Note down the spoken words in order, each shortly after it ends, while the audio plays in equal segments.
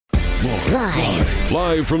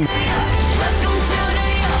Live from...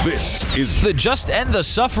 This is the Just End the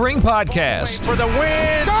Suffering podcast. For the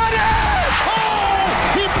win. Got it!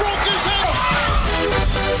 Oh! He broke his head.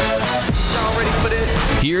 Y'all ready for this?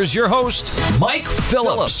 Here's your host, Mike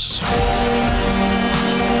Phillips.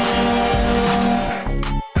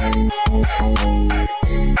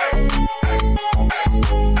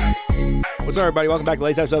 What's up, everybody? Welcome back to the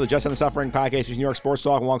latest episode of the Just End the Suffering podcast, which is New York Sports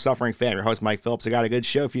Talk and Long Suffering fan. Your host, Mike Phillips. I got a good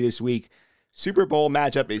show for you this week. Super Bowl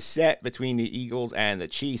matchup is set between the Eagles and the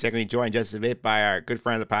Chiefs. I'm going to be joined just a bit by our good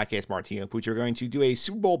friend of the podcast, Martino Pucci. We're going to do a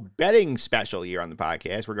Super Bowl betting special here on the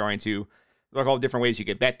podcast. We're going to look at all the different ways you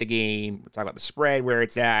could bet the game. We'll talk about the spread, where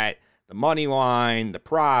it's at, the money line, the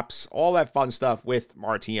props, all that fun stuff with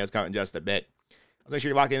Martino's coming in just a bit. Let's make sure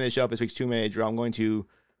you're locked into the show for this week's 2-minute drill. I'm going to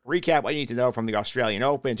recap what you need to know from the Australian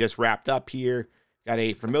Open. Just wrapped up here. Got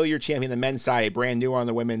a familiar champion on the men's side, a brand new one on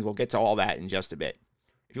the women's. We'll get to all that in just a bit.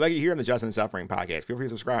 If you like to hear on the Just End the Suffering podcast, feel free to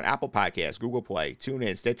subscribe on Apple Podcasts, Google Play,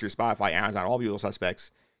 TuneIn, Stitcher, Spotify, Amazon, all the usual suspects.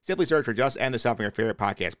 Simply search for Just End the Suffering, your favorite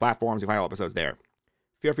podcast platforms. You find all episodes there.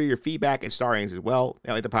 Feel free to your feedback and star ratings as well.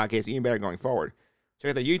 That'll make the podcast even better going forward. Check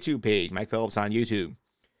out the YouTube page, Mike Phillips on YouTube.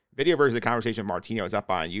 Video version of the conversation with Martino is up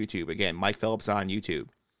on YouTube. Again, Mike Phillips on YouTube.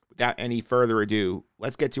 Without any further ado,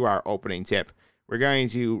 let's get to our opening tip. We're going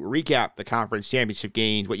to recap the conference championship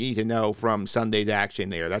games, what you need to know from Sunday's action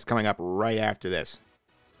there. That's coming up right after this.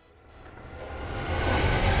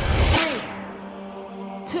 3,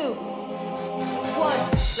 2, 1.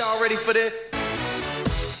 Y'all ready for this?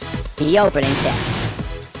 The opening tip.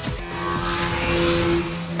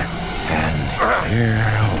 And here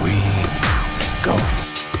we go.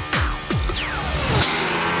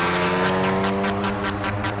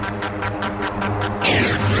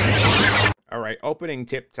 All right, opening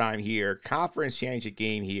tip time here. Conference championship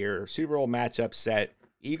game here. Super Bowl matchup set.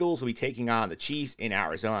 Eagles will be taking on the Chiefs in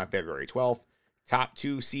Arizona on February 12th. Top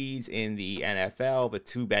two seeds in the NFL, the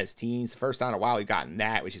two best teams. First time in a while we've gotten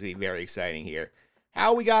that, which is going to be very exciting here.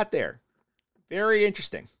 How we got there? Very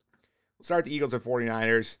interesting. We'll start the Eagles and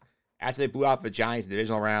 49ers. After they blew out the Giants in the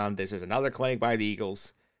divisional round, this is another clinic by the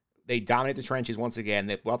Eagles. They dominate the trenches once again.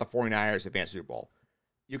 They blew out the 49ers to advance the Super Bowl.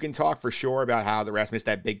 You can talk for sure about how the refs missed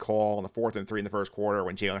that big call on the 4th and 3 in the first quarter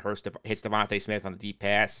when Jalen Hurts hits Devontae Smith on the deep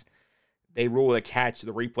pass. They rule a catch.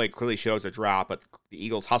 The replay clearly shows a drop, but the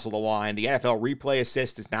Eagles hustle the line. The NFL replay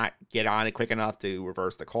assist does not get on it quick enough to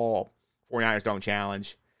reverse the call. 49ers don't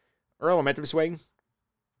challenge. Early momentum swing.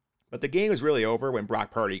 But the game was really over when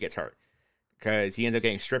Brock Purdy gets hurt, because he ends up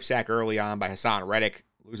getting strip sacked early on by Hassan Reddick,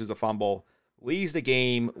 loses the fumble, leaves the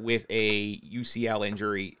game with a UCL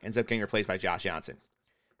injury, ends up getting replaced by Josh Johnson.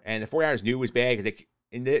 And the 49ers knew it was bad because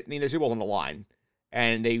their Super Bowl on the line,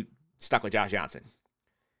 and they stuck with Josh Johnson.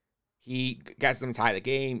 He gets them to tie the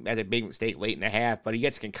game, has a big mistake late in the half, but he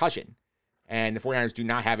gets a concussion. And the 49ers do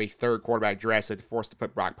not have a third quarterback dress, so they're forced to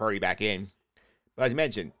put Brock Purdy back in. But as you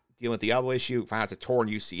mentioned, dealing with the elbow issue, found out it's a torn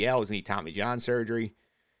UCL, doesn't need Tommy John surgery.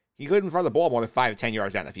 He couldn't run the ball more than 5 to 10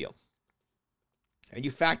 yards down the field. And you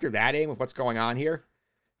factor that in with what's going on here,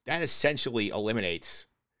 that essentially eliminates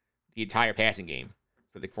the entire passing game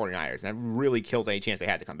for the 49ers. And that really kills any chance they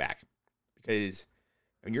had to come back. Because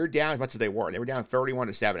when you're down as much as they were down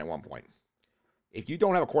 31-7 at one point. If you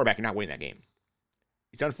don't have a quarterback, you're not winning that game.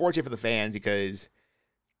 It's unfortunate for the fans because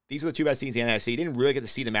these are the two best teams in the NFC. You didn't really get to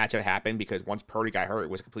see the matchup happen because once Purdy got hurt, it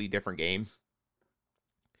was a completely different game.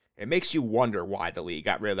 It makes you wonder why the league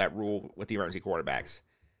got rid of that rule with the emergency quarterbacks.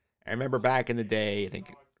 I remember back in the day, I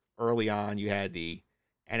think early on, you had the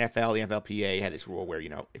NFL, the NFLPA had this rule where,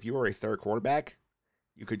 if you were a third quarterback,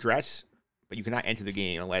 you could dress, but you could not enter the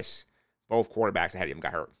game unless both quarterbacks ahead of him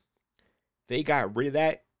got hurt. They got rid of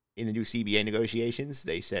that in the new CBA negotiations.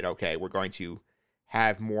 They said, okay, we're going to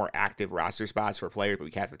have more active roster spots for players, but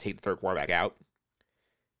we can't have to take the third quarterback out.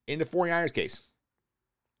 In the 49ers case,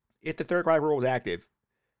 if the third quarterback rule was active,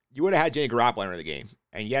 you would have had Jimmy Garoppolo enter the game.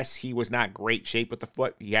 And yes, he was not great shape with the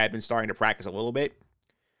foot. He had been starting to practice a little bit.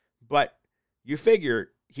 But you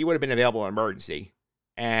figure he would have been available in emergency.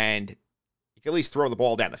 And you could at least throw the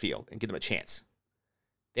ball down the field and give them a chance.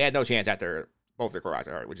 They had no chance after both their quarterbacks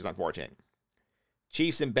are hurt, which is unfortunate.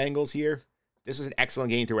 Chiefs and Bengals here. This was an excellent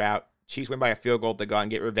game throughout. Chiefs win by a field goal at the gun,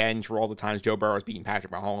 get revenge for all the times Joe Burrow was beating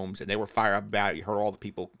Patrick Mahomes, and they were fired up about it. You heard all the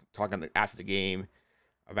people talking after the game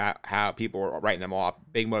about how people were writing them off.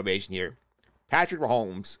 Big motivation here. Patrick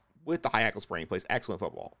Mahomes, with the high ankle sprain, plays excellent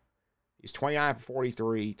football. He's 29 for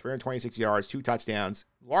 43, 326 yards, 2 touchdowns,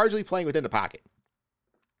 largely playing within the pocket.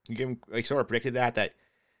 They sort of predicted that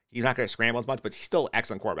he's not going to scramble as much, but he's still an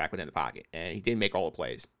excellent quarterback within the pocket, and he did make all the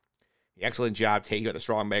plays. The excellent job taking what the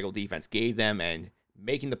strong Bengal defense gave them and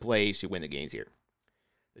making the plays to win the games here.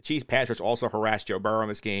 The Chiefs pass rush also harassed Joe Burrow in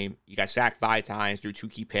this game. He got sacked 5 times through 2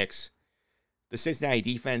 key picks. The Cincinnati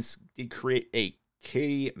defense did create a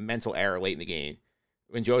key mental error late in the game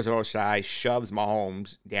when Joseph Ossai shoves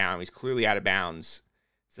Mahomes down. He's clearly out of bounds.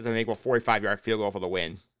 Sets up an equal 45-yard field goal for the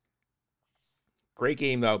win. Great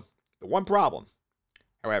game, though. The one problem,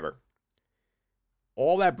 however,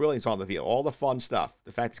 all that brilliance on the field, all the fun stuff,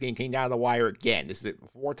 the fact this game came down to the wire again. This is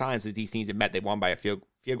 4 times that these teams have met. They won by a field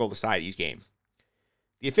goal to decide each game.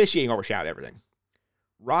 The officiating overshadowed everything.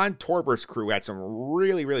 Ron Torber's crew had some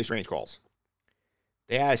really, really strange calls.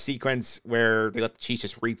 They had a sequence where they let the Chiefs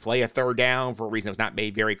just replay a third down for a reason that was not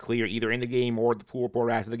made very clear either in the game or the pool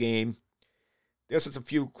report after the game. There's just a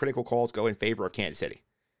few critical calls go in favor of Kansas City.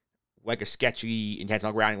 Like a sketchy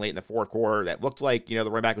intentional grounding late in the fourth quarter that looked like, the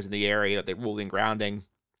running back was in the area that they ruled in grounding.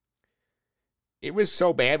 It was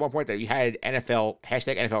so bad at one point that we had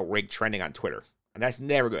 #NFL rigged trending on Twitter. And that's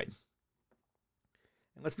never good.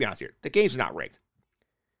 And let's be honest here. The game's not rigged.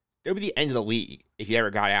 It would be the end of the league if you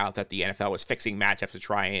ever got out that the NFL was fixing matchups to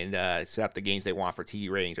try and set up the games they want for TV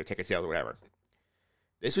ratings or ticket sales or whatever.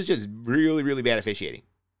 This was just really, really bad officiating.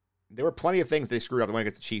 There were plenty of things they screwed up the one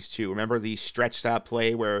against the Chiefs, too. Remember the stretch stop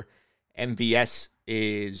play where MVS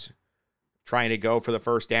is trying to go for the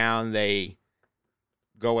first down? They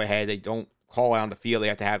go ahead. They don't call it on the field. They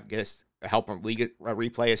have to get a help from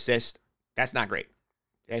replay assist. That's not great.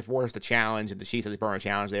 They forced the challenge, and the Chiefs had the burn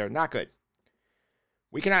challenge there. Not good.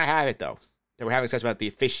 We cannot have it, though, that we're having discussion about the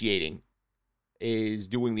officiating is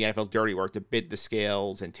doing the NFL's dirty work to bid the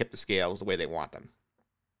scales and tip the scales the way they want them.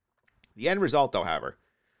 The end result, though, however,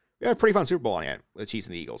 we had a pretty fun Super Bowl on it with the Chiefs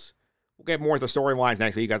and the Eagles. We'll get more of the storylines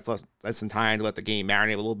next week. Got some time to let the game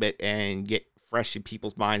marinate a little bit and get fresh in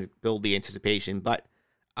people's minds, build the anticipation. But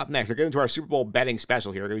up next, we're going to our Super Bowl betting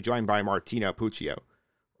special here. We're going to be joined by Martino Puccio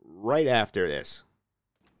right after this.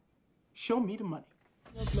 Show me the money.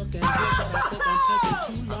 Let's look at it, but I think I'm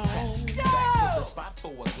taking too long. The spot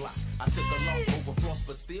for a Glock. I took a loss over floss,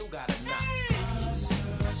 but still got a knock.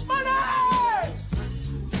 Money!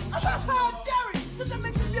 How dare you? Does that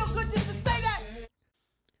make you feel good just to say that?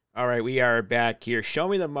 All right, we are back here. Show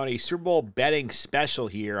me the money Super Bowl betting special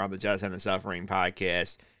here on the Just End the Suffering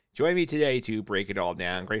podcast. Join me today to break it all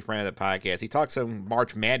down. Great friend of the podcast. He talked some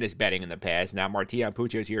March Madness betting in the past. Now Martino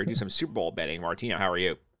Puccio is here to do some Super Bowl betting. Martino, how are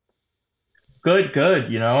you? Good.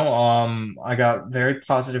 I got very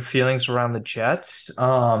positive feelings around the Jets.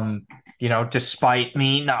 Despite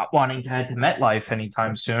me not wanting to head to MetLife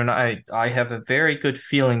anytime soon, I have a very good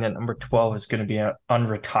feeling that number 12 is going to be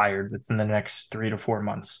unretired within the next 3 to 4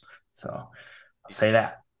 months. So I'll say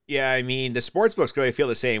that. Yeah, I mean, the sportsbooks really feel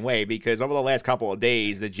the same way because over the last couple of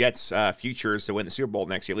days, the Jets' futures to win the Super Bowl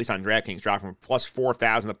next year, at least on DraftKings, dropped from plus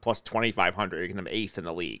 4,000 to plus 2,500, making them 8th in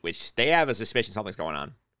the league, which they have a suspicion something's going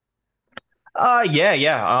on.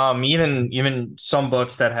 Yeah. Even some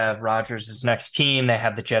books that have Rodgers' as next team, they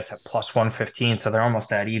have the Jets at plus 115, so they're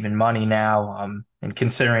almost at even money now. And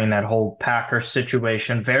considering that whole Packers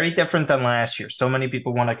situation, very different than last year. So many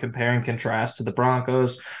people want to compare and contrast to the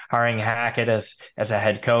Broncos hiring Hackett as a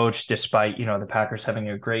head coach, despite the Packers having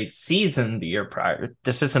a great season the year prior.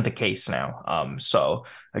 This isn't the case now. So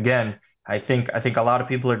again, I think a lot of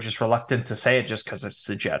people are just reluctant to say it just because it's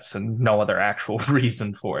the Jets and no other actual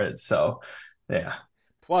reason for it. So, yeah.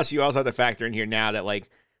 Plus, you also have to factor in here now that,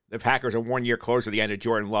 the Packers are 1 year closer to the end of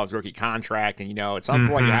Jordan Love's rookie contract. And, at some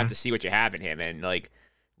point you have to see what you have in him. And,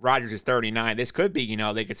 Rodgers is 39. This could be,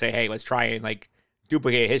 they could say, hey, let's try and,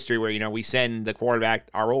 duplicate history where, we send the quarterback,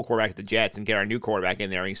 our old quarterback to the Jets and get our new quarterback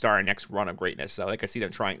in there and start our next run of greatness. So, I could see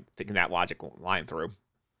them thinking that logical line through.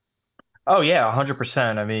 Oh, yeah,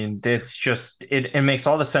 100%. I mean, it's just it makes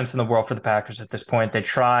all the sense in the world for the Packers at this point. They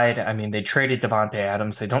tried. I mean, they traded Devontae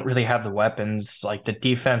Adams. They don't really have the weapons. The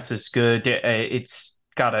defense is good. It's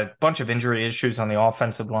got a bunch of injury issues on the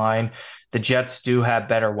offensive line. The Jets do have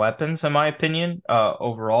better weapons, in my opinion,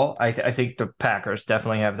 overall. I think the Packers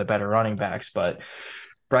definitely have the better running backs, but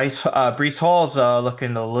Breece Hall's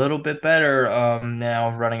looking a little bit better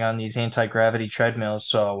now, running on these anti-gravity treadmills.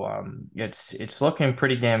 So it's looking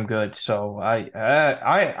pretty damn good. So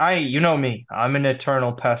I you know me, I'm an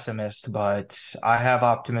eternal pessimist, but I have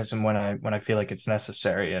optimism when I feel like it's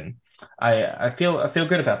necessary, and I feel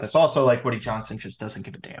good about this. Also, Woody Johnson just doesn't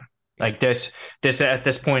give a damn. This at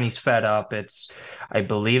this point, he's fed up. It's, I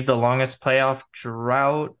believe, the longest playoff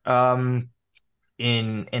drought.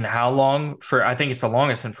 In how long? I think it's the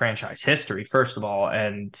longest in franchise history, first of all,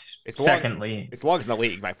 and it's secondly, it's the longest in the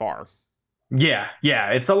league by far. Yeah,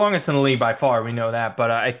 it's the longest in the league by far. We know that,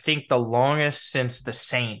 but I think the longest since the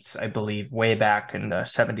Saints, I believe, way back in the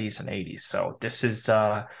 70s and 80s. So this is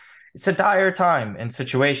it's a dire time and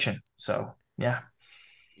situation. So yeah.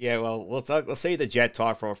 Yeah, well, let's save the Jet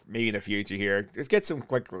talk for maybe in the future here. Let's get some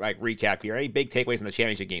quick recap here. Any big takeaways in the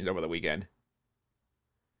championship games over the weekend?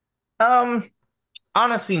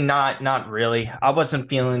 Honestly, not really. I wasn't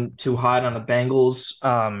feeling too hot on the Bengals,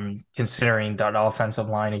 considering that offensive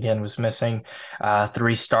line again was missing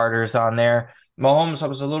 3 starters on there. Mahomes, I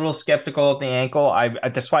was a little skeptical of the ankle.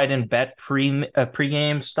 That's why I didn't bet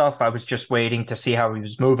pregame stuff. I was just waiting to see how he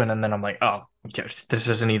was moving, and then I'm like, oh, this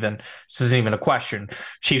isn't even a question.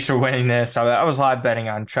 Chiefs are winning this. I was live betting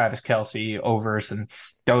on Travis Kelce overs, and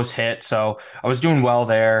those hit, so I was doing well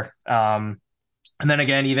there. And then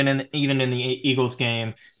again, even in the Eagles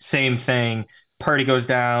game, same thing. Purdy goes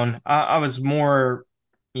down. I was more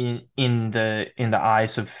in the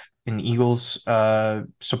eyes of an Eagles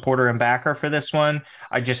supporter and backer for this one.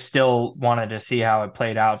 I just still wanted to see how it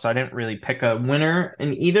played out, so I didn't really pick a winner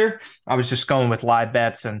in either. I was just going with live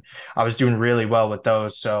bets, and I was doing really well with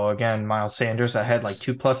those. So again, Miles Sanders, I had like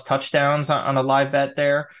 2+ touchdowns on a live bet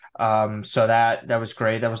there. So that was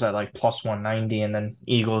great. That was at like plus 190, and then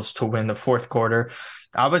Eagles to win the fourth quarter.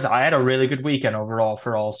 I had a really good weekend overall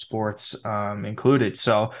for all sports included.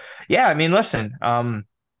 So yeah, I mean, listen,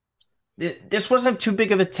 this wasn't too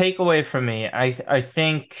big of a takeaway for me. I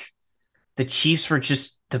think the Chiefs were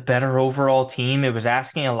just the better overall team. It was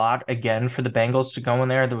asking a lot again for the Bengals to go in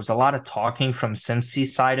there. There was a lot of talking from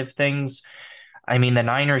Cincy's side of things. I mean, the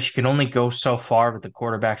Niners, you can only go so far with the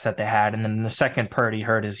quarterbacks that they had. And then the second Purdy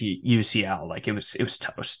hurt his UCL. Like, it was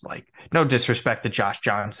toast. Like, no disrespect to Josh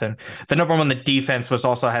Johnson. The number one, the defense was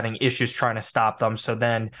also having issues trying to stop them. So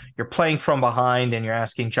then you're playing from behind and you're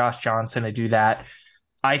asking Josh Johnson to do that.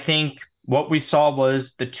 I think what we saw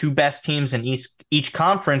was the 2 best teams in each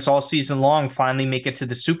conference all season long finally make it to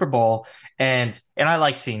the Super Bowl. And I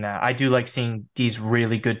like seeing that. I do like seeing these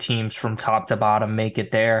really good teams from top to bottom make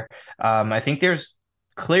it there. I think there's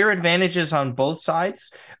clear advantages on both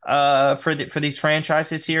sides for these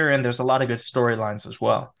franchises here, and there's a lot of good storylines as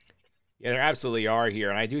well. Yeah, there absolutely are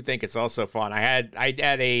here, and I do think it's also fun. I had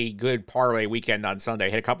a good parlay weekend on Sunday. I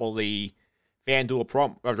hit a couple of the FanDuel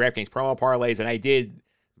DraftKings promo parlays, and I did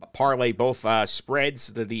parlay both spreads,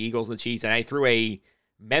 the Eagles and the Chiefs, and I threw a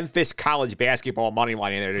Memphis college basketball money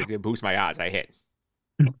line in there to boost my odds. I hit.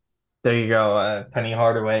 There you go. Penny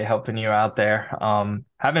Hardaway helping you out there.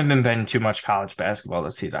 Haven't been betting too much college basketball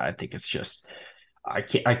this season. I think it's just I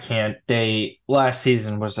can't. Last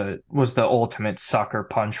season was the ultimate sucker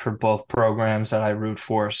punch for both programs that I root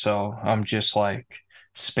for. So I'm just like,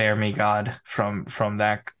 spare me, God, from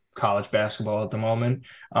that college basketball at the moment.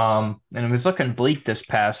 And it was looking bleak this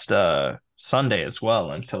past Sunday as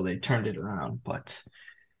well until they turned it around. But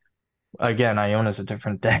again, Iona's a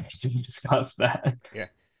different day to discuss that. Yeah,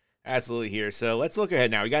 absolutely here. So let's look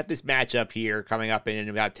ahead now. We got this matchup here coming up in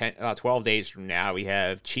about 12 days from now. We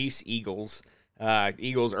have Chiefs-Eagles.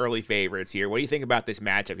 Eagles early favorites here. What do you think about this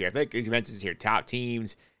matchup here? I think, as you mentioned here, top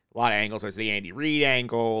teams, a lot of angles. There's the Andy Reid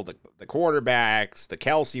angle, the quarterbacks, the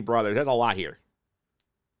Kelce brothers. There's a lot here.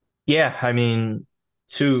 Yeah, I mean,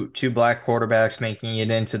 two black quarterbacks making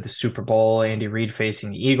it into the Super Bowl. Andy Reid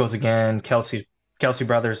facing the Eagles again. Kelce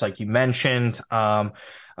brothers, like you mentioned.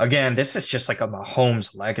 Again, this is just like a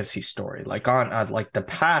Mahomes legacy story. Like on like the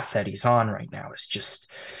path that he's on right now is just,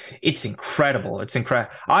 it's incredible. It's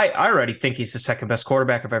incredible. I already think he's the second best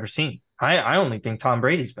quarterback I've ever seen. I only think Tom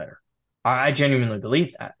Brady's better. I genuinely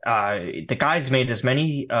believe that. The guy's made as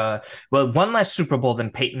many, one less Super Bowl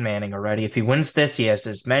than Peyton Manning already. If he wins this, he has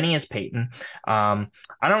as many as Peyton. I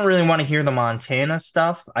don't really want to hear the Montana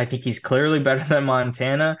stuff. I think he's clearly better than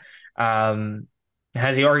Montana.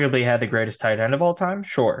 Has he arguably had the greatest tight end of all time?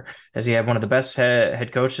 Sure. Has he had one of the best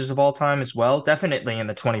head coaches of all time as well? Definitely in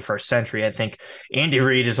the 21st century. I think Andy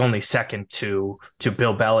Reid is only second to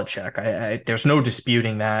Bill Belichick. There's no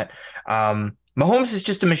disputing that. Mahomes is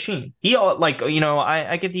just a machine.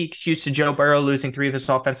 I get the excuse to Joe Burrow losing 3 of his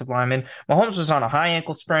offensive linemen. Mahomes was on a high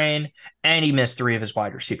ankle sprain, and he missed 3 of his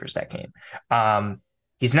wide receivers that game.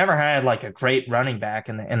 He's never had like a great running back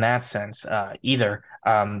in that sense either.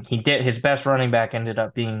 His best running back ended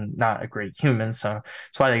up being not a great human, so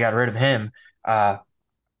that's why they got rid of him.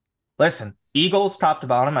 Listen, Eagles top to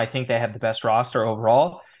bottom, I think they have the best roster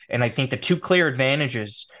overall, and I think the 2 clear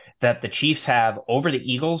advantages that the Chiefs have over the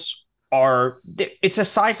Eagles it's a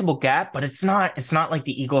sizable gap, but it's not like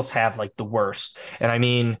the Eagles have like the worst. And I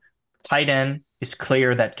mean, tight end, it's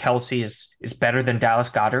clear that Kelce is better than Dallas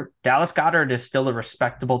Goedert. Dallas Goedert is still a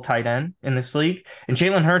respectable tight end in this league. And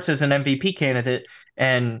Jalen Hurts is an MVP candidate.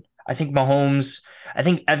 And I think Mahomes, I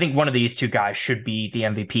think one of these two guys should be the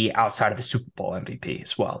MVP outside of the Super Bowl MVP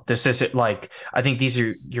as well. This isn't like, I think these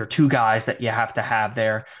are your two guys that you have to have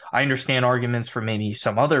there. I understand arguments for maybe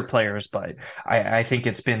some other players, but I think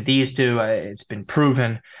it's been these two. It's been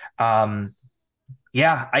proven.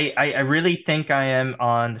 Yeah, I really think I am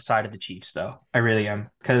on the side of the Chiefs, though. I really am,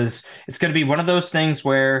 because it's going to be one of those things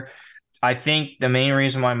where I think the main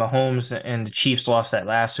reason why Mahomes and the Chiefs lost that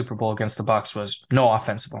last Super Bowl against the Bucs was no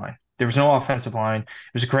offensive line. There was no offensive line.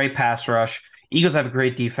 It was a great pass rush. Eagles have a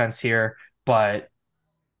great defense here, but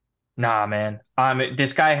nah, man.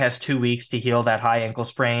 This guy has 2 weeks to heal that high ankle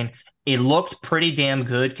sprain. It looked pretty damn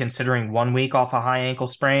good considering 1 week off a high ankle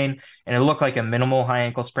sprain, and it looked like a minimal high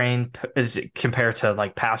ankle sprain compared to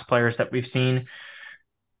like past players that we've seen.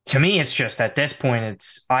 To me, it's just at this point,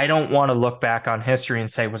 I don't want to look back on history and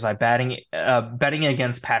say, was I betting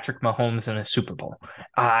against Patrick Mahomes in a Super Bowl?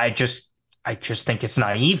 I just think it's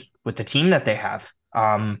naive with the team that they have.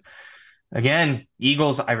 Again,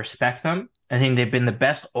 Eagles, I respect them. I think they've been the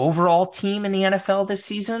best overall team in the NFL this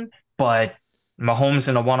season, but Mahomes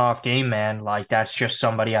in a one-off game, man, like that's just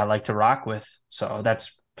somebody I like to rock with. So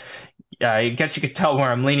I guess you could tell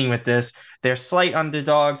where I'm leaning with this. They're slight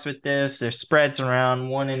underdogs with this. Their spreads around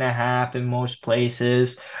 1.5 in most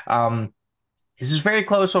places. This is very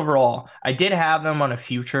close overall. I did have them on a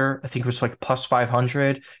future. I think it was like plus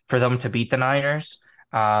 500 for them to beat the Niners.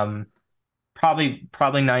 Probably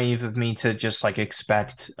naive of me to just like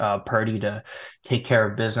expect Purdy to take care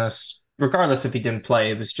of business. Regardless if he didn't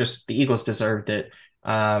play, it was just the Eagles deserved it.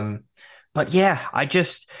 But yeah, I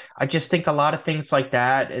just think a lot of things like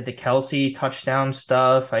that, the Kelsey touchdown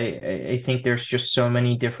stuff, I think there's just so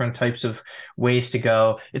many different types of ways to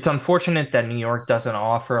go. It's unfortunate that New York doesn't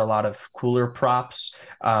offer a lot of cooler props,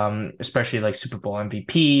 especially like Super Bowl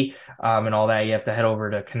MVP and all that. You have to head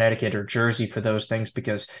over to Connecticut or Jersey for those things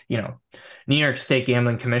because, New York State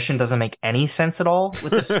Gambling Commission doesn't make any sense at all with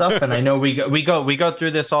this stuff. And I know we go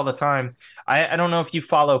through this all the time. I don't know if you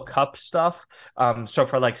follow cup stuff. So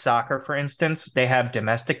for like soccer, for instance, they have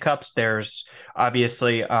domestic cups. There's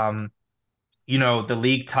obviously, the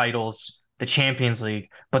league titles, the Champions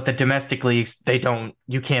League, but the domestic leagues,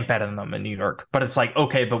 you can't bet on them in New York. But it's like,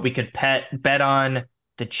 okay, but we could bet on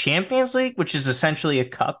the Champions League, which is essentially a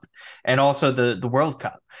cup, and also the World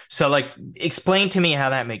Cup. So like, explain to me how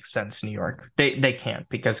that makes sense, New York. They can't,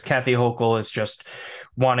 because Kathy Hochul is just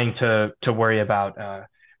wanting to worry about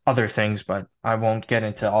other things, but I won't get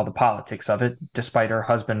into all the politics of it, despite her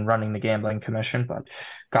husband running the gambling commission, but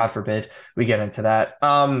God forbid we get into that.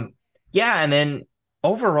 Yeah, and then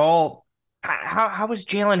overall, how was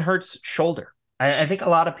Jalen Hurts' shoulder? I think a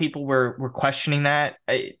lot of people were questioning that.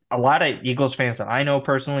 A lot of Eagles fans that I know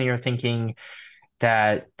personally are thinking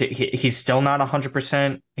that he's still not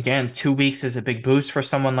 100%. Again, 2 weeks is a big boost for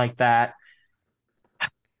someone like that.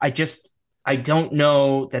 I don't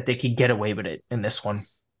know that they could get away with it in this one.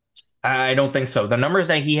 I don't think so. The numbers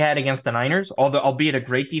that he had against the Niners, albeit a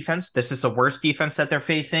great defense, this is the worst defense that they're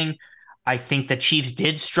facing. I think the Chiefs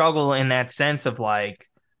did struggle in that sense of like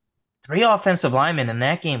 3 offensive linemen in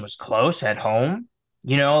that game was close at home.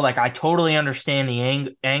 I totally understand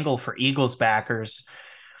the angle for Eagles backers.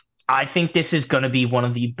 I think this is going to be one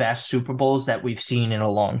of the best Super Bowls that we've seen in a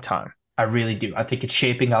long time. I really do. I think it's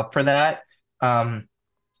shaping up for that.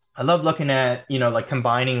 I love looking at, like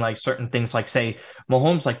combining like certain things, like say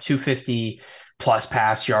Mahomes, like 250 plus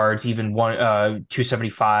pass yards, even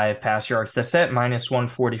 275 pass yards. That's at minus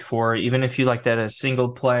 144, even if you like that as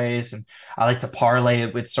single plays. And I like to parlay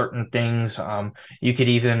it with certain things. You could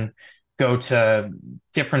even go to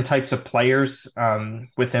different types of players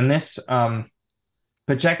within this.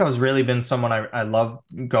 Pacheco has really been someone I love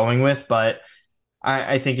going with, but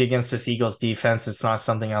I think against this Eagles defense, it's not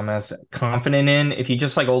something I'm as confident in. If you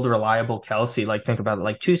just like old reliable Kelsey, like think about it,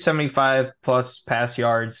 like 275 plus pass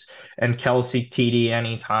yards, and Kelsey TD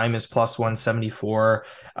anytime is plus 174.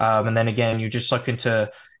 And then again, you just look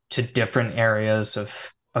into different areas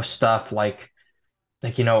of stuff like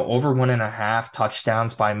over 1.5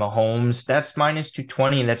 touchdowns by Mahomes. That's minus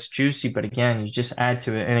 220. That's juicy. But again, you just add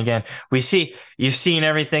to it. And again, you've seen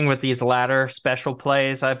everything with these ladder special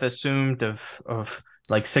plays, I've assumed, of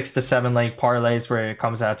like 6 to 7 leg parlays where it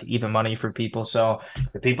comes out to even money for people. So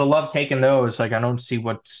if people love taking those, like I don't see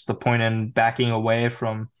what's the point in backing away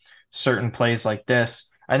from certain plays like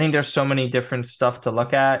this. I think there's so many different stuff to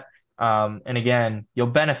look at. And again, you'll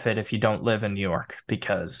benefit if you don't live in New York,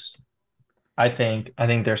 because I think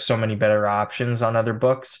there's so many better options on other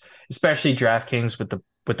books, especially DraftKings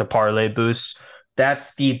with the parlay boosts.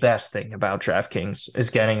 That's the best thing about DraftKings,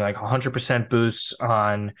 is getting like 100% boosts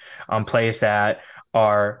on plays that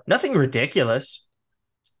are nothing ridiculous,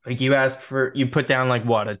 Like you put down like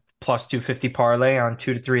what, a plus 250 parlay on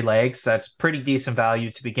 2 to 3 legs. That's pretty decent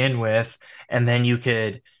value to begin with. And then you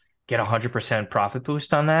could get 100% profit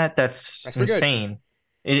boost on that. That's insane.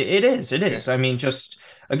 It is. I mean, just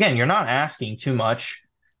again, you're not asking too much.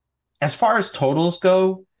 As far as totals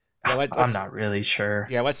go, I'm not really sure.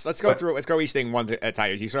 Yeah, let's go through. Let's go each thing one at a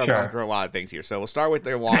time. You start going through a lot of things here. So we'll start with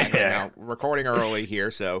the line right now. We're recording early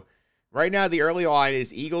here, so right now the early line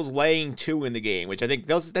is Eagles laying 2 in the game, which I think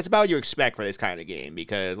that's about what you expect for this kind of game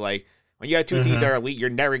because like when you have two teams that are elite, you're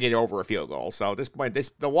never getting over a field goal. So at this point,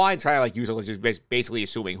 the line's kind of like usual, just basically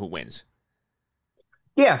assuming who wins.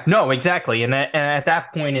 Yeah, no, exactly. And at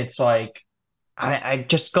that point, it's like I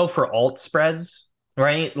just go for alt spreads.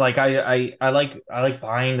 Right, like I like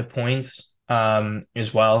buying the points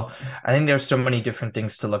as well. I think there's so many different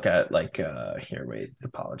things to look at. Like here, wait,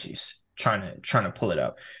 apologies, trying to pull it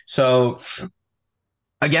up. So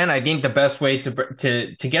again, I think the best way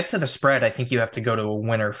to get to the spread, I think you have to go to a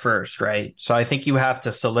winner first, right? So I think you have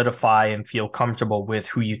to solidify and feel comfortable with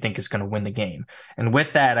who you think is going to win the game, and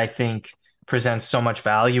with that, I think presents so much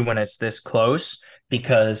value when it's this close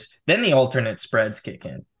because then the alternate spreads kick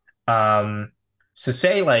in. So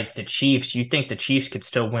say like the Chiefs, you think the Chiefs could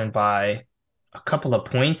still win by a couple of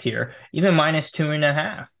points here, even minus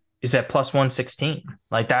 2.5 is at plus 116.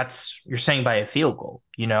 Like you're saying by a field goal,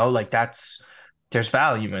 like there's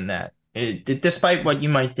value in that. Despite what you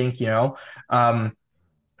might think, and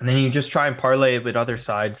then you just try and parlay it with other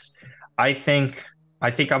sides. I think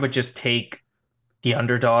I would just take the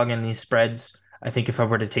underdog in these spreads. I think if I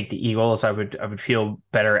were to take the Eagles, I would feel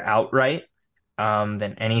better outright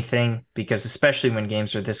than anything, because especially when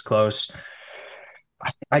games are this close,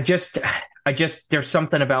 I just there's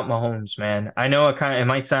something about Mahomes, man. I know it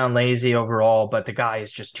might sound lazy overall, but the guy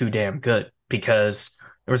is just too damn good because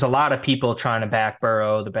there was a lot of people trying to back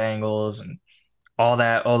Burrow, the Bengals, and all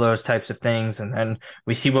those types of things, and then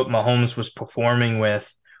we see what Mahomes was performing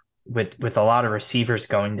with a lot of receivers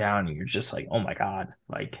going down, and you're just like, oh my God,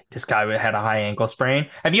 like this guy had a high ankle sprain.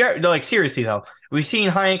 Have you ever, like, seriously though, we've seen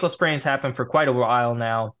high ankle sprains happen for quite a while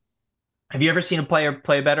now. Have you ever seen a player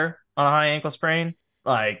play better on a high ankle sprain?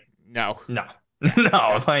 Like, no.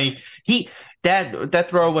 Like that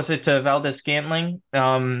throw, was it to Valdez-Scantling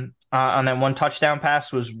on that one touchdown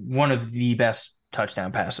pass, was one of the best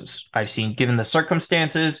touchdown passes I've seen, given the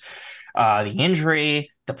circumstances, the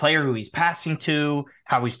injury, the player who he's passing to,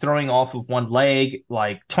 how he's throwing off of one leg.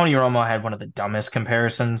 Like Tony Romo had one of the dumbest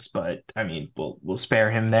comparisons, but I mean, we'll spare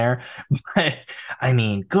him there. But I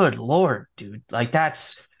mean, good Lord, dude, like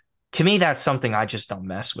to me, that's something I just don't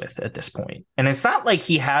mess with at this point. And it's not like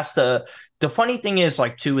he has to. The funny thing is,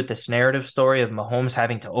 like, too, with this narrative story of Mahomes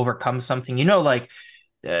having to overcome something, like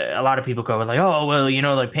a lot of people go like, oh,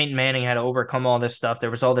 well, like Peyton Manning had to overcome all this stuff. There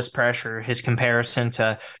was all this pressure. His comparison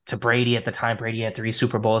to Brady at the time, Brady had 3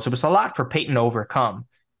 Super Bowls. It was a lot for Peyton to overcome.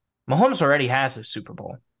 Mahomes already has a Super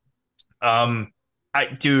Bowl.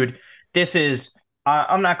 This is,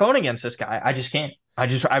 I'm not going against this guy. I just can't.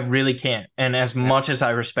 I really can't. And as much as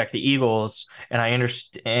I respect the Eagles and I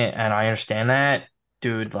understand that,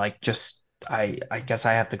 dude, like, just, I guess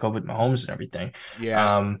I have to go with Mahomes and everything.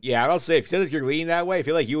 Yeah. I'll say, if you're leaning that way, I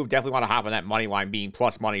feel like you would definitely want to hop on that money line being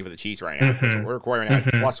plus money for the Chiefs right now. So we're recording now. It's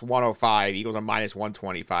plus 105. Eagles are minus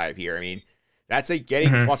 125 here. I mean, that's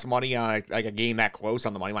getting plus money on like a game that close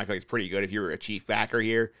on the money line. I feel like it's pretty good if you're a Chief backer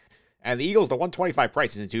here. And the Eagles, the 125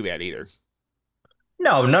 price isn't too bad either.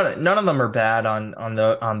 No, none of them are bad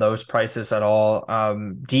on those prices at all.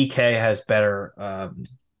 DK has better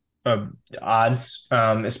odds,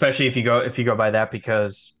 especially if you go by that,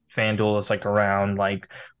 because FanDuel is like around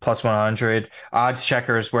like plus 100. Odds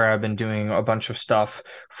Checker is where I've been doing a bunch of stuff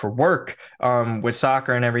for work with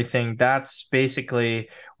soccer and everything. That's basically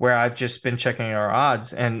where I've just been checking our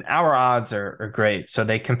odds, and our odds are great. So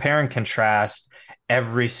they compare and contrast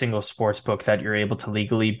every single sports book that you're able to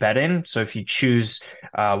legally bet in. So if you choose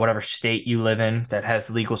whatever state you live in that has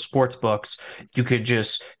legal sports books, you could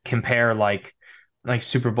just compare like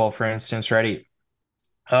Super Bowl, for instance, ready?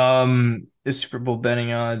 The Super Bowl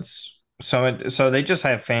betting odds. So they just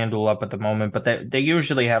have FanDuel up at the moment, but they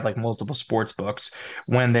usually have like multiple sports books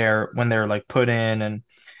when they're like put in. And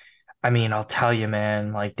I mean, I'll tell you,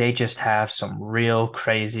 man, like they just have some real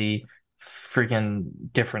crazy freaking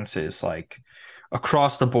differences, like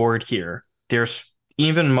across the board here. There's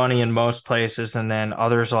even money in most places, and then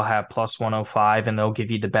others will have plus 105 and they'll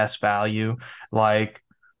give you the best value. Like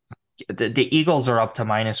the Eagles are up to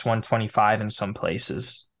minus 125 in some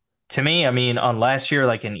places. To me, I mean, unless you're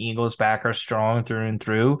like an Eagles backer strong through and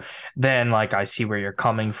through, then like I see where you're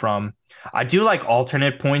coming from. I do like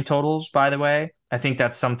alternate point totals, by the way. I think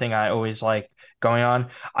that's something I always like going on.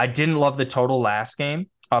 I didn't love the total last game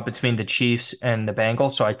between the Chiefs and the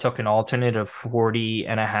Bengals, so I took an alternate of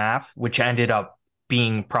 40.5, which ended up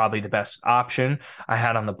being probably the best option I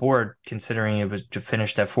had on the board, considering it was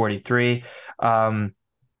finished at 43.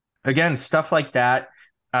 Again, stuff like that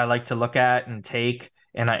I like to look at and take,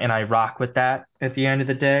 and I rock with that at the end of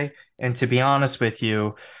the day. And to be honest with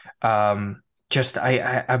you,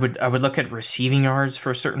 I would look at receiving yards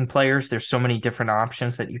for certain players. There's so many different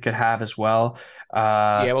options that you could have as well.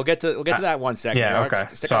 Yeah, we'll get to that one second. Yeah,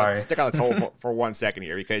 okay. Stick on this hold for 1 second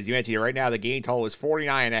here, because you mentioned right now the game total is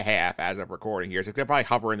 49.5 as of recording here. So they're probably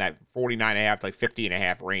hovering that 49.5 to like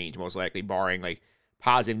 50.5 range, most likely, barring like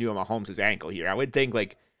positive news on Mahomes' ankle here. I would think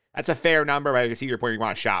like that's a fair number, but I can see your point. You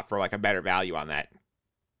want to shop for like a better value on that.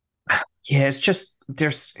 Yeah, it's just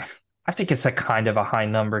I think it's a kind of a high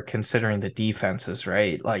number considering the defenses,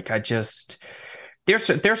 right? Like there's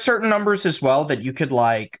certain numbers as well that you could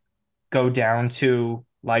like go down to,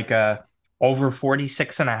 like over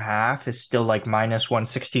 46.5 is still like minus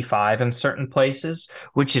 165 in certain places,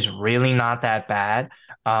 which is really not that bad.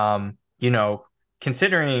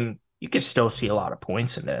 Considering you could still see a lot of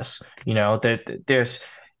points in this, that there's,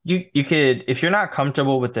 you could, if you're not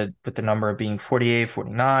comfortable with the number of being 48,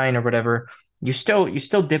 49 or whatever, you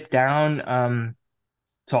still dip down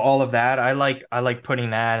to all of that. I like putting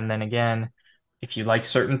that. And then again, if you like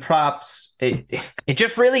certain props, it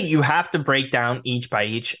just really, you have to break down each by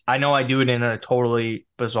each. I know I do it in a totally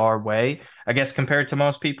bizarre way, I guess, compared to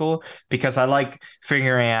most people, because I like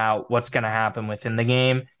figuring out what's going to happen within the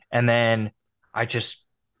game. And then I just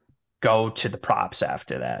go to the props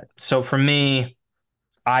after that. So for me,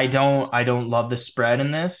 I don't love the spread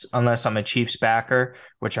in this unless I'm a Chiefs backer,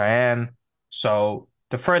 which I am. So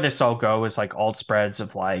the furthest I'll go is like alt spreads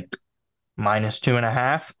of like minus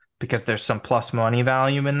 2.5, because there's some plus money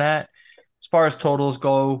value in that. As far as totals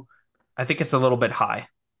go, I think it's a little bit high,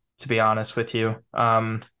 to be honest with you.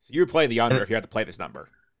 So you would play the under if you had to play this number.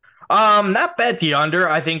 Not bet the under.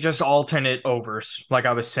 I think just alternate overs. Like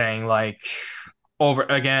I was saying, like over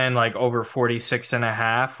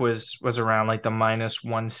 46.5 was around like the minus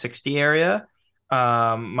 160 area.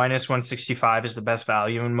 Minus 165 is the best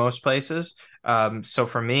value in most places. So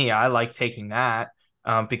for me, I like taking that.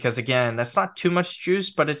 Because again, that's not too much juice,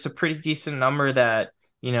 but it's a pretty decent number that,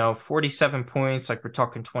 47 points, like we're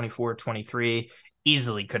talking 24, 23,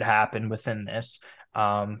 easily could happen within this.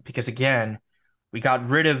 Because again, we got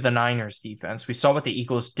rid of the Niners defense. We saw what the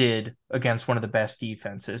Eagles did against one of the best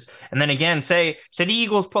defenses. And then again, say the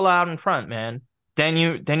Eagles pull out in front, man. Then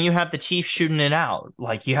you have the Chiefs shooting it out.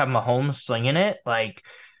 Like you have Mahomes slinging it. Like,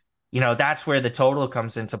 that's where the total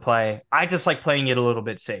comes into play. I just like playing it a little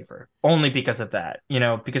bit safer, only because of that,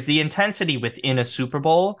 because the intensity within a Super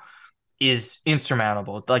Bowl is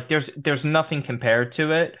insurmountable. Like there's nothing compared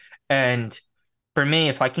to it. And for me,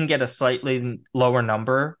 if I can get a slightly lower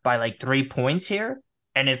number by like 3 points here,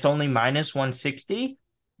 and it's only minus 160,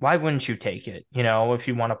 why wouldn't you take it? If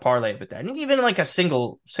you want to parlay with that, and even like a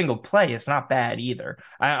single play, it's not bad either.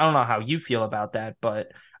 I don't know how you feel about that,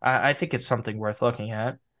 but I think it's something worth looking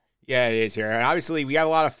at. Yeah, it is here. And obviously, we had a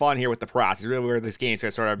lot of fun here with the process. Really, where this game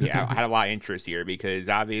sort of had a lot of interest here, because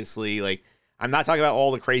obviously, like, I'm not talking about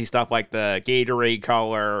all the crazy stuff like the Gatorade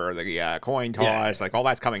color or the coin toss. Yeah. Like, all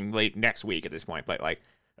that's coming late next week at this point. But, like,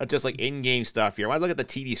 that's just, like, in-game stuff here. When I look at the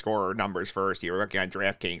TD scorer numbers first here, we're looking at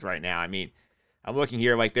DraftKings right now. I mean, I'm looking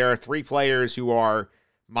here, like, there are 3 players who are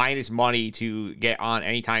minus money to get on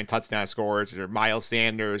anytime touchdown scorers. They're Miles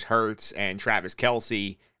Sanders, Hurts, and Travis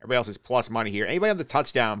Kelce. Everybody else is plus money here. Anybody on the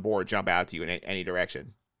touchdown board jump out to you in any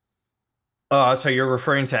direction? So you're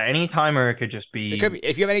referring to any time, or it could just be... It could be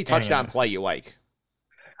if you have any touchdown play you like.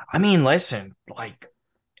 I mean, listen, like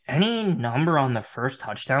any number on the first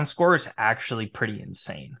touchdown score is actually pretty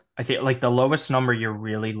insane. I think like the lowest number you're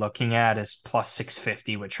really looking at is plus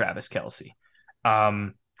 650 with Travis Kelce,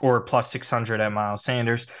 or plus 600 at Miles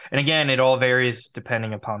Sanders. And again, it all varies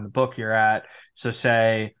depending upon the book you're at. So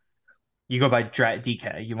say you go by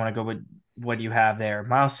DK, you want to go with what you have there.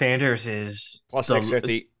 Miles Sanders is plus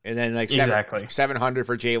 650, and then like 700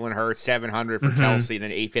 for Jalen Hurts, 700 for Kelce, and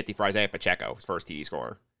then 850 for Isaiah Pacheco, his first TD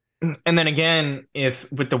scorer. And then again, if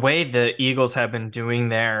with the way the Eagles have been doing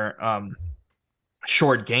their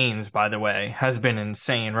short gains, by the way, has been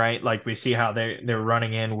insane, right? Like we see how they're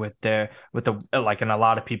running in with the like, and a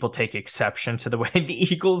lot of people take exception to the way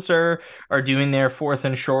the Eagles are doing their 4th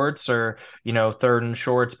and shorts, or 3rd and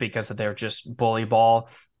shorts, because of their just bully ball,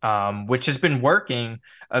 which has been working.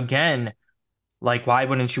 Again, like, why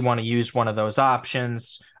wouldn't you want to use one of those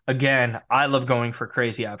options? Again, I love going for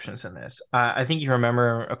crazy options in this. I think you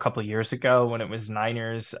remember a couple of years ago when it was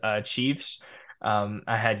Niners Chiefs.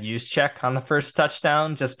 I had Juszczyk on the first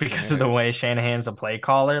touchdown just because of the way Shanahan's a play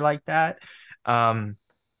caller like that. Again,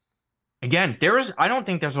 I don't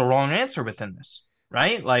think there's a wrong answer within this,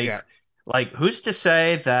 right? Like who's to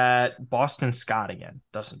say that Boston Scott again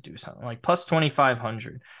doesn't do something like plus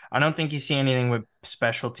 2,500? I don't think you see anything with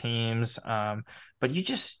special teams. But you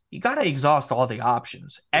got to exhaust all the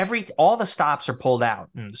options. All the stops are pulled out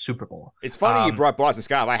in the Super Bowl. It's funny you brought Boston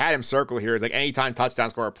Scott. I had him circled here. It's like anytime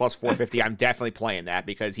touchdown scorer plus 450, I'm definitely playing that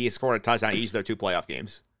because he has scored a touchdown in each of their 2 playoff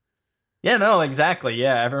games. Yeah, no, exactly.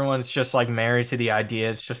 Yeah, everyone's just like married to the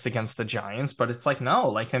idea it's just against the Giants, but it's like, no,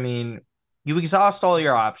 like, I mean, you exhaust all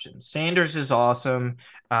your options. Sanders is awesome.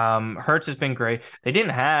 Hurts has been great. They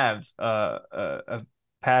didn't have a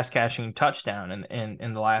pass catching touchdown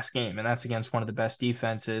in the last game, and that's against one of the best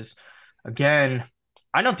defenses. Again,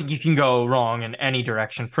 I don't think you can go wrong in any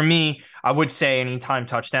direction. For me, I would say anytime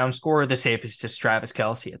touchdown scorer, the safest is Travis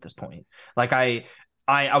Kelce at this point. Like I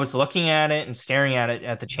was looking at it and staring at it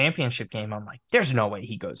at the championship game. I'm like, there's no way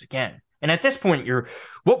he goes again. And at this point,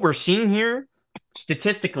 what we're seeing here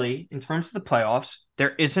statistically in terms of the playoffs,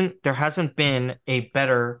 there hasn't been a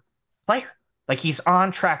better player. Like he's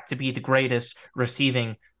on track to be the greatest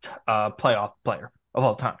receiving playoff player of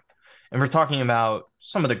all time. And we're talking about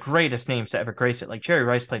some of the greatest names to ever grace it. Like Jerry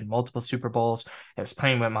Rice played multiple Super Bowls. He was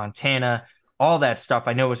playing with Montana, all that stuff.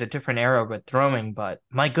 I know it was a different era with throwing, but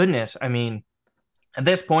my goodness, I mean, at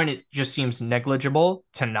this point, it just seems negligible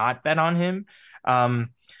to not bet on him.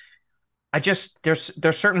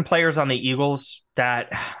 There's certain players on the Eagles that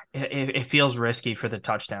it feels risky for the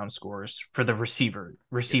touchdown scores for the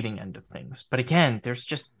receiving end of things. But again, there's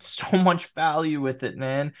just so much value with it,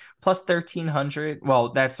 man. Plus 1,300.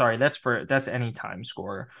 Well, that's anytime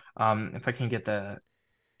score. If I can get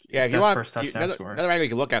if you want first touchdown score. Another way you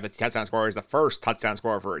can look at the touchdown score is the first touchdown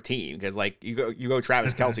score for a team because like you go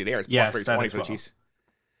Travis Kelce there, it's plus 320 for the Chiefs.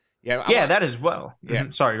 Yeah, that as well.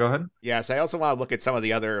 Yeah. Sorry, go ahead. Yeah, so I also want to look at some of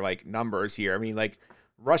the other like numbers here. I mean, like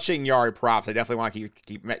rushing yard props, I definitely want to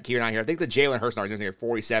keep an eye here. I think the Jalen Hurts number is going to be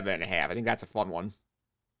 47.5. I think that's a fun one.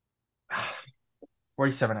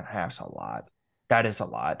 47.5 is a lot. That is a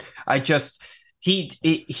lot.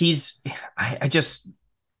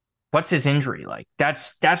 What's his injury like?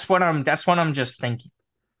 That's what I'm just thinking.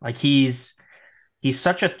 Like he's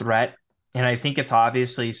such a threat, and I think it's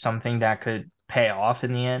obviously something that could pay off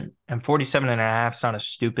in the end. And 47.5 is not a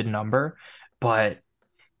stupid number, but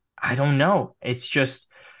I don't know. It's just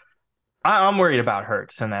I'm worried about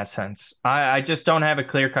Hurts in that sense. I just don't have a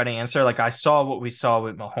clear-cut answer. Like I saw what we saw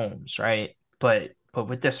with Mahomes, right? But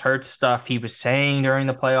with this Hurts stuff, he was saying during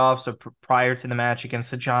the playoffs prior to the match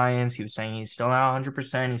against the Giants, he was saying he's still not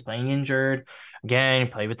 100%. He's playing injured. Again,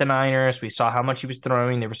 he played with the Niners. We saw how much he was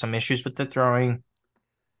throwing. There were some issues with the throwing.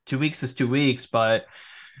 2 weeks is 2 weeks, but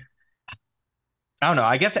I don't know.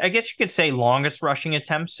 I guess you could say longest rushing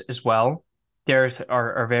attempts as well.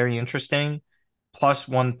 Are very interesting. Minus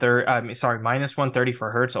 130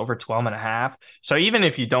 for Hurts, over 12.5. So even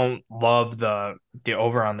if you don't love the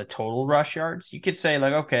over on the total rush yards, you could say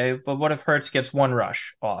like, okay, but what if Hurts gets one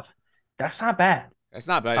rush off? That's not bad. That's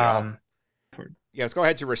not bad at all. Let's go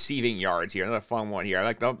ahead to receiving yards here. Another fun one here. I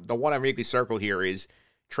like the one I immediately circled here is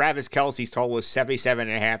Travis Kelce's total is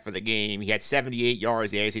 77.5 for the game. He had 78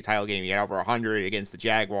 yards the AFC title game. He had over 100 against the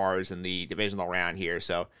Jaguars in the divisional round here.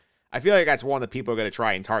 So I feel like that's one that people are going to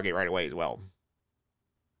try and target right away as well.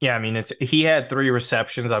 Yeah, I mean, he had 3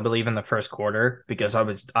 receptions, I believe, in the first quarter because I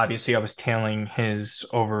was tailing his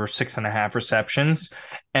over 6.5 receptions,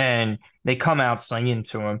 and they come out slinging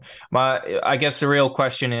to him. I guess the real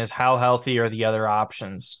question is how healthy are the other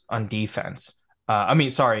options on defense?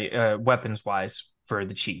 Weapons-wise for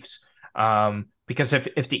the Chiefs. Because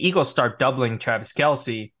if the Eagles start doubling Travis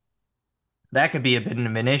Kelce, that could be a bit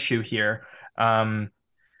of an issue here.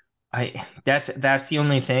 That's the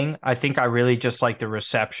only thing. I think I really just like the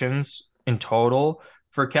receptions in total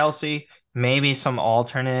for Kelce, maybe some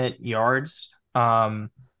alternate yards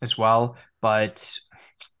as well. But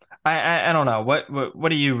I don't know. What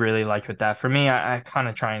do you really like with that? For me, I kind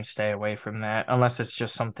of try and stay away from that unless it's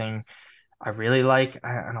just something I really like.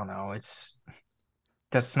 I don't know.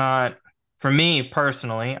 That's not for me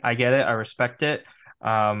personally. I get it. I respect it.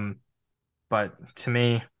 But to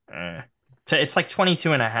me, it's like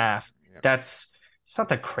 22.5. It's not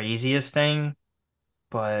the craziest thing,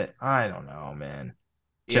 but I don't know, man.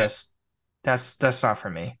 Just that's not for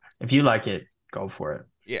me. If you like it, go for it.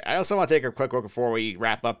 Yeah, I also want to take a quick look before we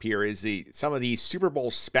wrap up here is some of these Super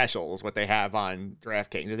Bowl specials, what they have on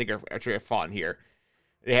DraftKings. I think are actually fun here.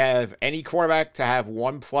 They have any quarterback to have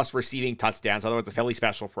 1+ receiving touchdowns, otherwise the Philly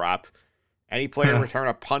special prop. Any player return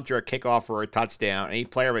a punt or a kickoff for a touchdown. Any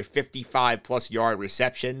player with a 55-plus yard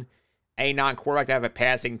reception. Any non-quarterback to have a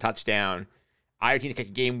passing touchdown. Either team to kick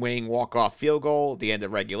a game-winning walk-off field goal at the end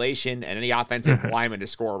of regulation. And any offensive lineman to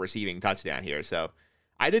score a receiving touchdown here. So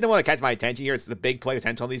I didn't want to catch my attention here. It's the big play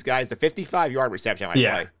potential on these guys. The 55-yard reception might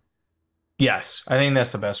play. Yes, I think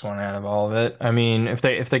that's the best one out of all of it. I mean, if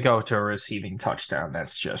they go to a receiving touchdown,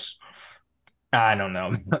 that's just, I don't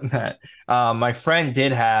know that. My friend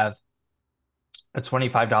did have a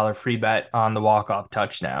 $25 free bet on the walk-off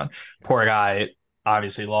touchdown. Poor guy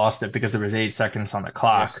obviously lost it because there was 8 seconds on the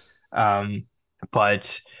clock.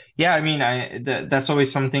 But yeah, I mean, that's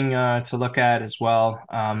always something to look at as well.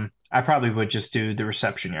 I probably would just do the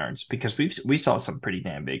reception yards because we saw some pretty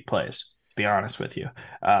damn big plays, to be honest with you.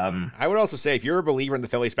 I would also say if you're a believer in the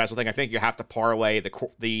Philly special thing, I think you have to parlay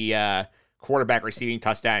the quarterback receiving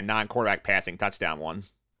touchdown and non-quarterback passing touchdown one.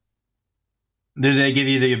 Do they give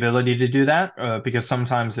you the ability to do that? Because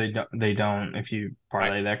sometimes they don't if you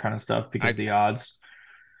parlay that kind of stuff because the odds.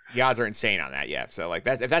 The odds are insane on that, yeah. So like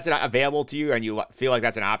if that's available to you and you feel like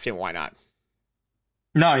that's an option, why not?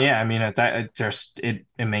 No, yeah, I mean it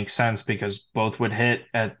makes sense because both would hit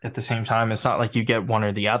at the same time. It's not like you get one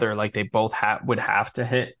or the other; like they both would have to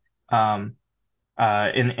hit.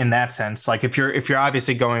 In that sense, like if you're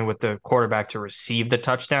obviously going with the quarterback to receive the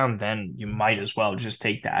touchdown, then you might as well just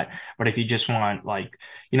take that. But if you just want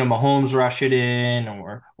Mahomes rush it in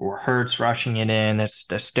or Hurts rushing it in,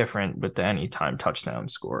 that's different with the anytime touchdown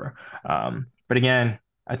scorer. But again,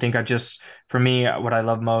 I think for me, what I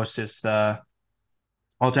love most is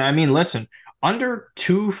listen, under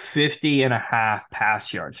 250.5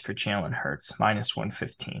 pass yards for Jalen Hurts, minus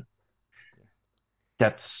 115.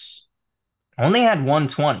 That's only had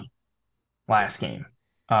 120 last game.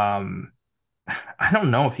 I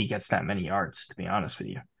don't know if he gets that many yards, to be honest with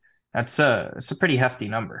you. It's a pretty hefty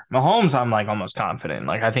number. Mahomes, I'm like almost confident.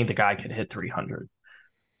 Like I think the guy could hit 300.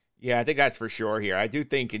 Yeah, I think that's for sure here. I do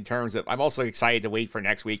think in terms of, I'm also excited to wait for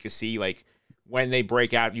next week to see like when they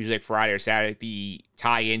break out, usually like Friday or Saturday, the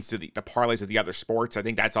tie-ins to the parlays of the other sports. I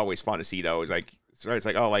think that's always fun to see those. Like, so it's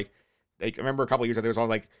like, oh, like I remember a couple of years ago, there was all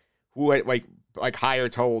like, who had like higher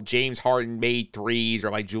total James Harden made threes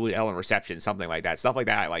or like Julian Allen receptions, something like that. Stuff like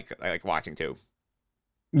that I like watching too.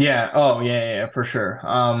 Yeah. Oh, yeah, for sure.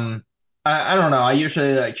 I don't know. I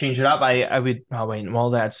usually change it up. I would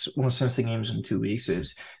since the game's in 2 weeks,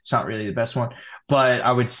 it's not really the best one. But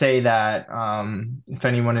I would say that if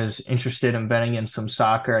anyone is interested in betting in some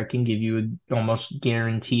soccer, I can give you an almost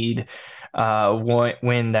guaranteed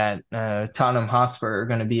win that Tottenham Hotspur are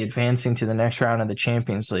going to be advancing to the next round of the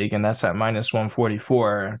Champions League, and that's at minus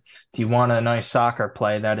 144. If you want a nice soccer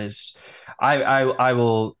play, that is, I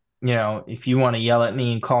will. If you want to yell at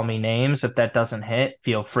me and call me names, if that doesn't hit,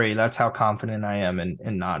 feel free. That's how confident I am in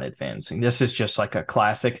not advancing. This is just like a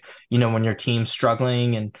classic, when your team's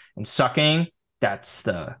struggling and sucking, that's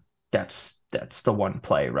the one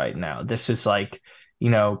play right now. This is like,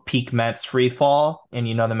 peak Mets free fall and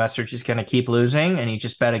the Mets are just going to keep losing and you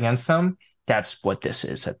just bet against them. That's what this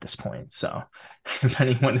is at this point. So if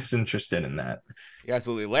anyone is interested in that. Yeah,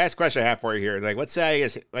 absolutely. Last question I have for you here is like, let's say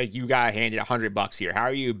is like you got handed $100 here. How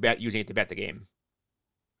are you using it to bet the game?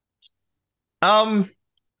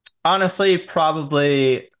 Honestly,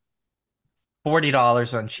 probably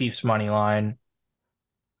 $40 on Chiefs money line.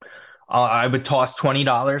 I would toss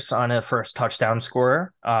 $20 on a first touchdown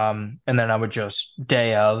scorer. And then I would just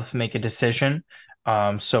day of make a decision.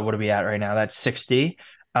 So what are we at right now? That's 60.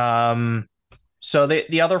 So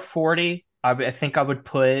the other 40, I think I would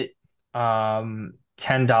put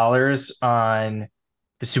 $10 on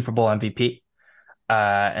the Super Bowl MVP.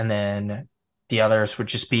 And then the others would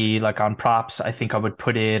just be like on props. I think I would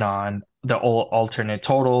put it on the alternate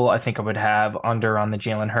total. I think I would have under on the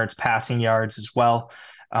Jalen Hurts passing yards as well.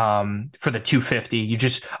 For the 250,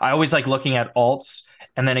 I always like looking at alts.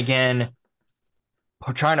 And then again,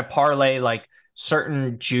 trying to parlay like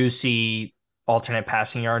certain juicy alternate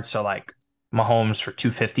passing yards. So like Mahomes for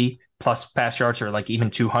 250 plus pass yards or like even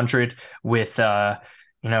 200 with,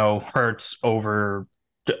 Hurts over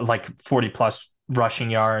like 40 plus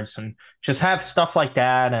rushing yards and just have stuff like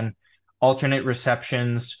that and alternate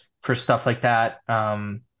receptions for stuff like that.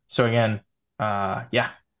 So again,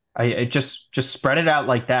 I just spread it out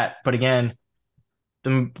like that. But again,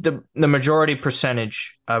 the majority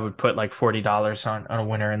percentage, I would put like $40 on a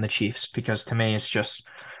winner in the Chiefs because to me, it's just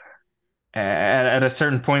at a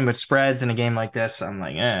certain point with spreads in a game like this, I'm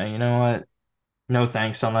like, you know what? No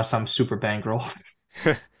thanks, unless I'm super bankroll.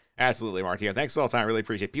 Absolutely, Martino. Thanks all the time. I really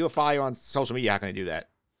appreciate it. People follow you on social media. How can I do that?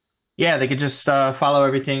 Yeah, they could just follow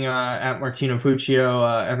everything at Martino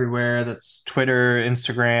Puccio everywhere. That's Twitter,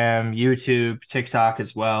 Instagram, YouTube, TikTok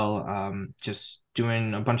as well. Just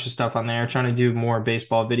doing a bunch of stuff on there, trying to do more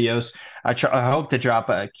baseball videos. I hope to drop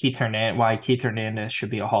why Keith Hernandez should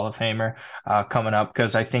be a Hall of Famer coming up,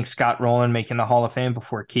 because I think Scott Rowland making the Hall of Fame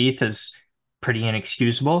before Keith is pretty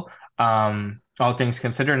inexcusable. All things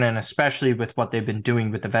considered, and especially with what they've been doing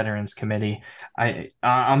with the Veterans Committee,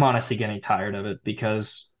 I'm honestly getting tired of it,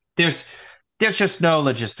 because there's just no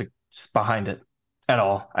logistics behind it at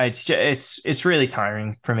all. It's really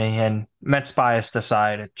tiring for me, and Mets bias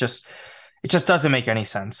aside, it just doesn't make any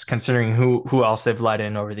sense considering who else they've let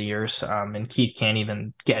in over the years. And Keith can't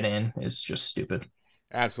even get in. It's just stupid.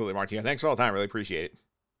 Absolutely, Martino. Thanks for all the time. Really appreciate it.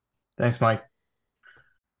 Thanks, Mike.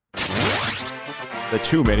 The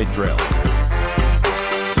 2-minute drill.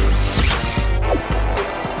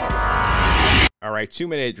 All right,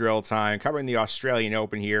 2-minute drill time. Covering the Australian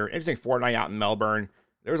Open here. Interesting fortnight out in Melbourne.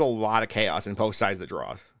 There was a lot of chaos in both sides of the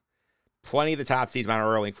draws. Plenty of the top seeds went out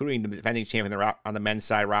early, including the defending champion on the men's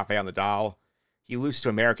side, Rafael Nadal. He loses to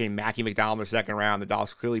American Mackie McDonald in the second round.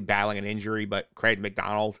 Nadal's clearly battling an injury, but credit to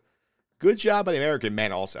McDonald. Good job by the American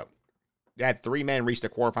men also. They had 3 men reach the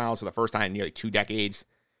quarterfinals for the first time in nearly 2 decades.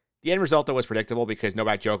 The end result, though, was predictable because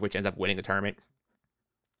Novak Djokovic ends up winning the tournament.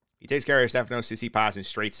 He takes care of Stefanos Tsitsipas in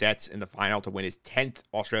straight sets in the final to win his 10th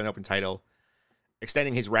Australian Open title,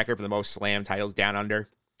 extending his record for the most slam titles down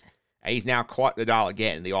under. And he's now caught Nadal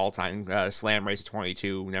again in the all-time slam race of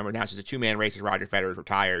 22. Now it's just a 2-man race as Roger Federer is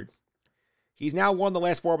retired. He's now won the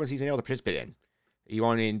last 4 Opens he's been able to participate in. He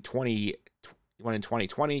won in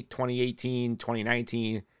 2020, 2018,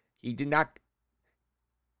 2019. He did not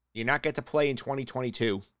get to play in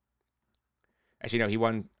 2022. Actually, no, he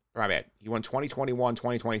won 2021,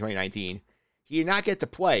 2020, 2019. He did not get to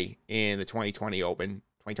play in the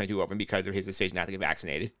 2022 Open because of his decision not to get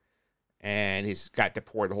vaccinated. And he's got to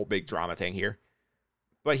pour the whole big drama thing here.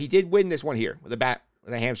 But he did win this one here with a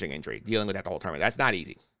hamstring injury, dealing with that the whole tournament. That's not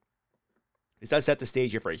easy. This does set the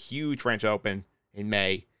stage here for a huge French Open in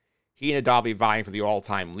May. He and Nadal will be vying for the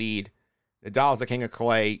all-time lead. Nadal's the king of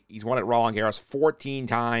clay. He's won at Roland Garros 14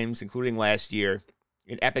 times, including last year.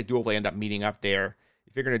 An epic duel, they end up meeting up there.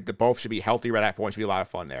 You figure that both should be healthy by that point. Should be a lot of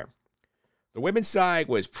fun there. The women's side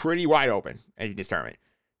was pretty wide open in this tournament,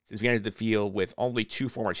 since we entered the field with only 2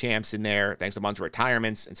 former champs in there, thanks to a bunch of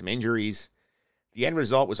retirements and some injuries. The end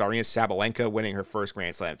result was Aryna Sabalenka winning her first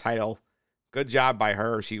Grand Slam title. Good job by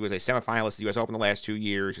her. She was a semifinalist at the U.S. Open the last 2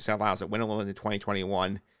 years. She was semifinalist at Wimbledon in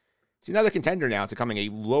 2021. She's another contender now. It's becoming a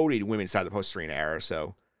loaded women's side of the post-Serena era,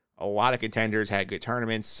 so a lot of contenders had good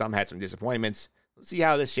tournaments. Some had some disappointments. Let's see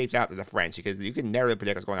how this shapes out to the French, because you can never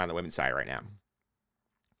predict what's going on the women's side right now.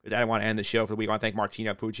 With that, I want to end the show for the week. I want to thank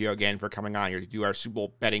Martino Puccio again for coming on here to do our Super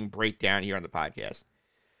Bowl betting breakdown here on the podcast. If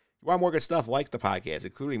you want more good stuff like the podcast,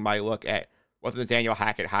 including my look at what the Nathaniel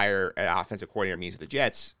Hackett hire at offensive coordinator means to the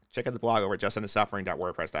Jets, check out the blog over at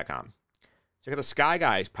justendthesuffering.wordpress.com. Check out the Sky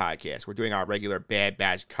Guys podcast. We're doing our regular Bad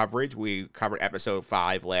Batch coverage. We covered episode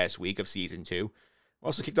 5 last week of season 2. We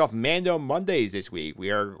also kicked off Mando Mondays this week.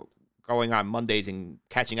 We are going on Mondays and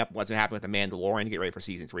catching up what's happened with the Mandalorian to get ready for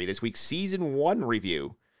season 3. This week's season 1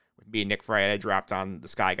 review with me and Nick Friday dropped on the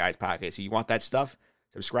Sky Guys podcast. So you want that stuff?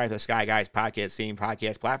 Subscribe to the Sky Guys podcast, same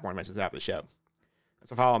podcast platform mentioned at the top of the show.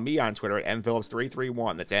 Also follow me on Twitter at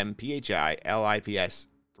mphillips331. That's MPHILIPS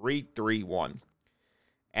 331.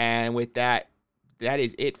 And with that, that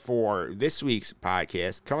is it for this week's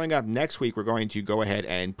podcast. Coming up next week, we're going to go ahead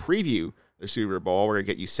and preview the Super Bowl. We're going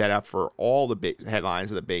to get you set up for all the big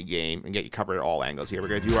headlines of the big game and get you covered at all angles here. We're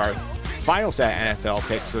going to do our final set of NFL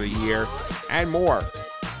picks of the year and more.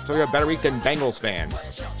 So we have a better week than Bengals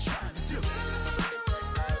fans.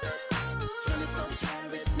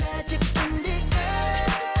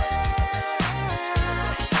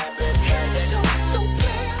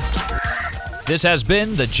 This has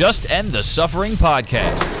been the Just End the Suffering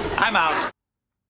podcast. I'm out.